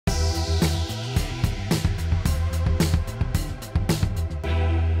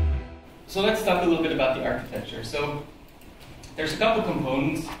So let's talk a little bit about the architecture. So there's a couple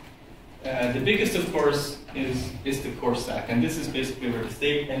components. The biggest, of course, is the core stack, and this is basically where the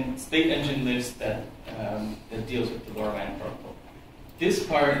state engine lives that deals with the LoRaWAN protocol. This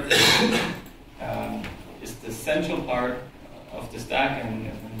part is the central part of the stack, and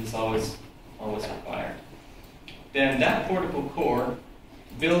is always required. Then that portable core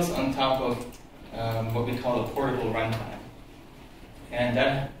builds on top of what we call a portable runtime, and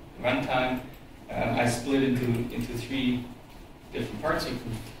that runtime I split into three different parts. You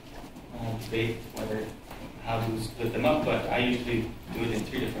can debate how to split them up, but I usually do it in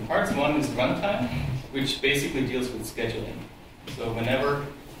three different parts. One is runtime, which basically deals with scheduling. So whenever,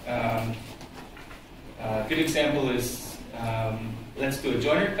 a good example is, let's do a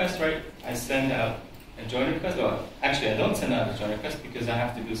join request, right? I send out a join request. Well, actually, I don't send out a join request because I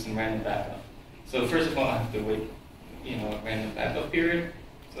have to do some random backup. So first of all, I have to wait, a random backup period.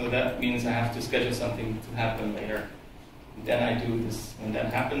 So that means I have to schedule something to happen later. Then I do this. When that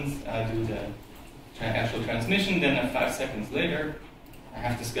happens, I do the actual transmission. Then 5 seconds later, I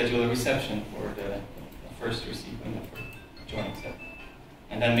have to schedule a reception for the first receive window for join accept.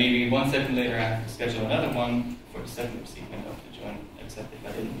 And then maybe 1 second later, I have to schedule another one for the second receive window to join accept if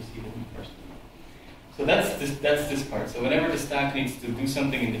I didn't receive it in the first one. So that's this part. So whenever the stack needs to do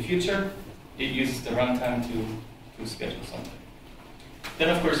something in the future, it uses the runtime to schedule something. Then,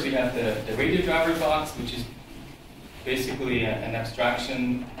 of course, we have the radio driver box, which is basically an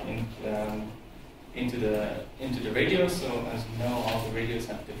abstraction into the radio. So as you know, all the radios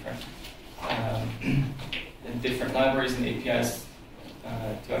have different libraries and APIs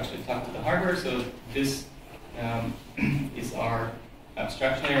to actually talk to the hardware. So this is our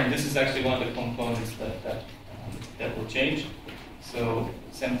abstraction layer, and this is actually one of the components that will change. So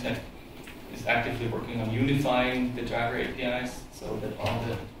Semtech is actively working on unifying the driver APIs so that all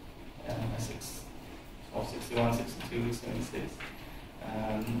the SX 1261, 62, 76,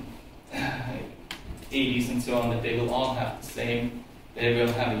 80s, and so on, that they will all have the same. They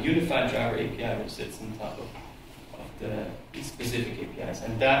will have a unified driver API which sits on top of the specific APIs.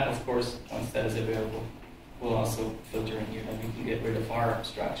 And that, of course, once that is available, will also filter in here. Then we can get rid of our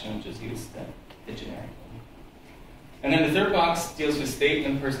abstraction and just use the generic one. And then the third box deals with state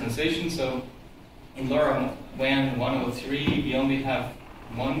and personalization. So in LoRaWAN 103, we only have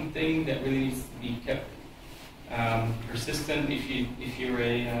one thing that really needs to be kept persistent. If you're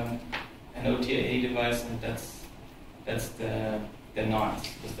an OTA device, and that's the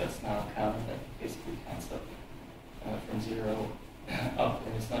nonce, because that's now a counter that basically counts up from 0 up,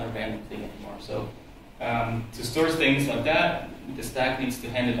 and it's not a random thing anymore. So to store things like that, the stack needs to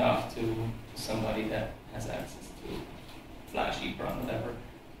hand it off to somebody that has access to Flash, EEPROM, whatever,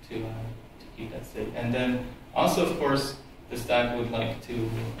 to keep that state. And then also, of course, the stack would like to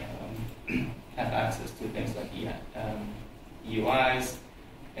have access to things like EUIs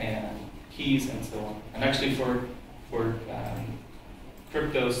and keys and so on. And actually for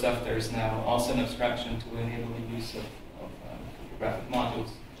crypto stuff, there's now also an abstraction to enable the use of cryptographic modules.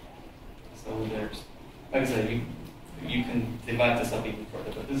 So there's, like I said, you can divide this up even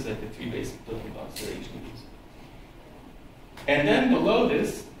further, but this is like the three basic building blocks that I usually use. And then below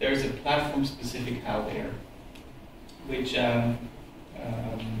this, there's a platform-specific HAL layer, which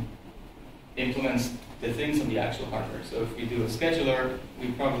implements the things on the actual hardware. So if we do a scheduler,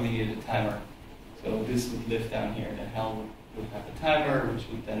 we probably need a timer. So this would live down here. The HAL would have a timer, which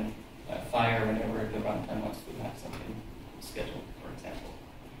would then fire whenever the runtime wants to have something scheduled, for example.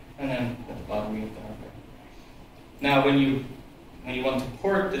 And then at the bottom, we have the hardware. Now, when you want to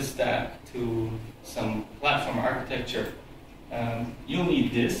port this stack to some platform architecture, you'll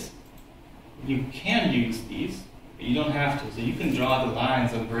need this. You can use these, but you don't have to. So you can draw the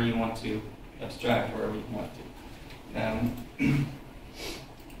lines of where you want to abstract, wherever you want to.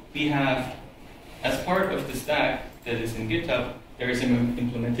 We have, as part of the stack that is in GitHub, there is an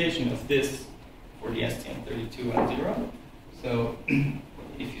implementation of this for the STM3210. So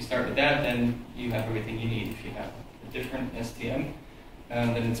if you start with that, then you have everything you need. If you have a different STM,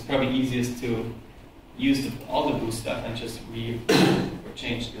 then it's probably easiest to use all the boost stuff and just read or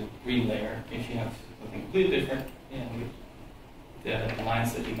change the green layer. If you have something completely different, the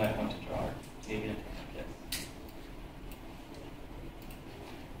lines that you might want to draw are maybe like this.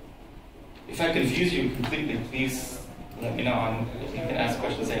 If I confuse you completely, please let me know. You can ask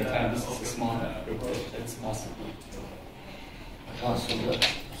questions anytime. This is a small group that's awesome.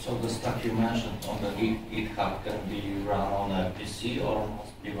 So the stuff you mentioned on the GitHub can be run on a PC or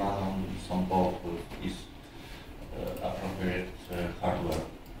must be run on some board with this appropriate hardware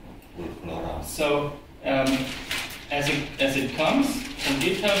with LoRa? So as it comes from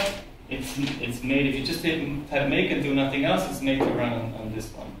GitHub, it's made, if you just type make and do nothing else, it's made to run on this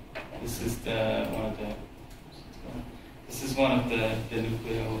one. This is one of the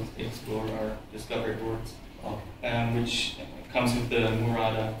Nucleo Explore or Discovery boards, which comes with the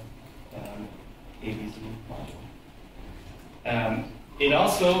Murata ABZ module. It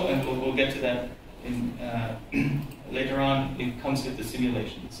also, and we'll get to that later on, it comes with the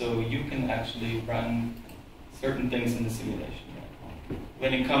simulation. So you can actually run certain things in the simulation.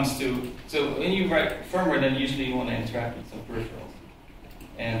 When it comes to, so when you write firmware, then usually you want to interact with some peripherals.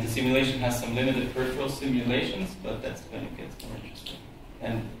 And the simulation has some limited peripheral simulations, but that's when it gets more interesting.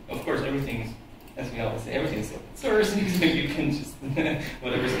 And of course, everything is, as we always say, everything is open source, so you can just,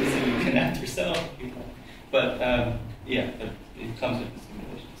 whatever system you connect yourself. But yeah, but it comes with the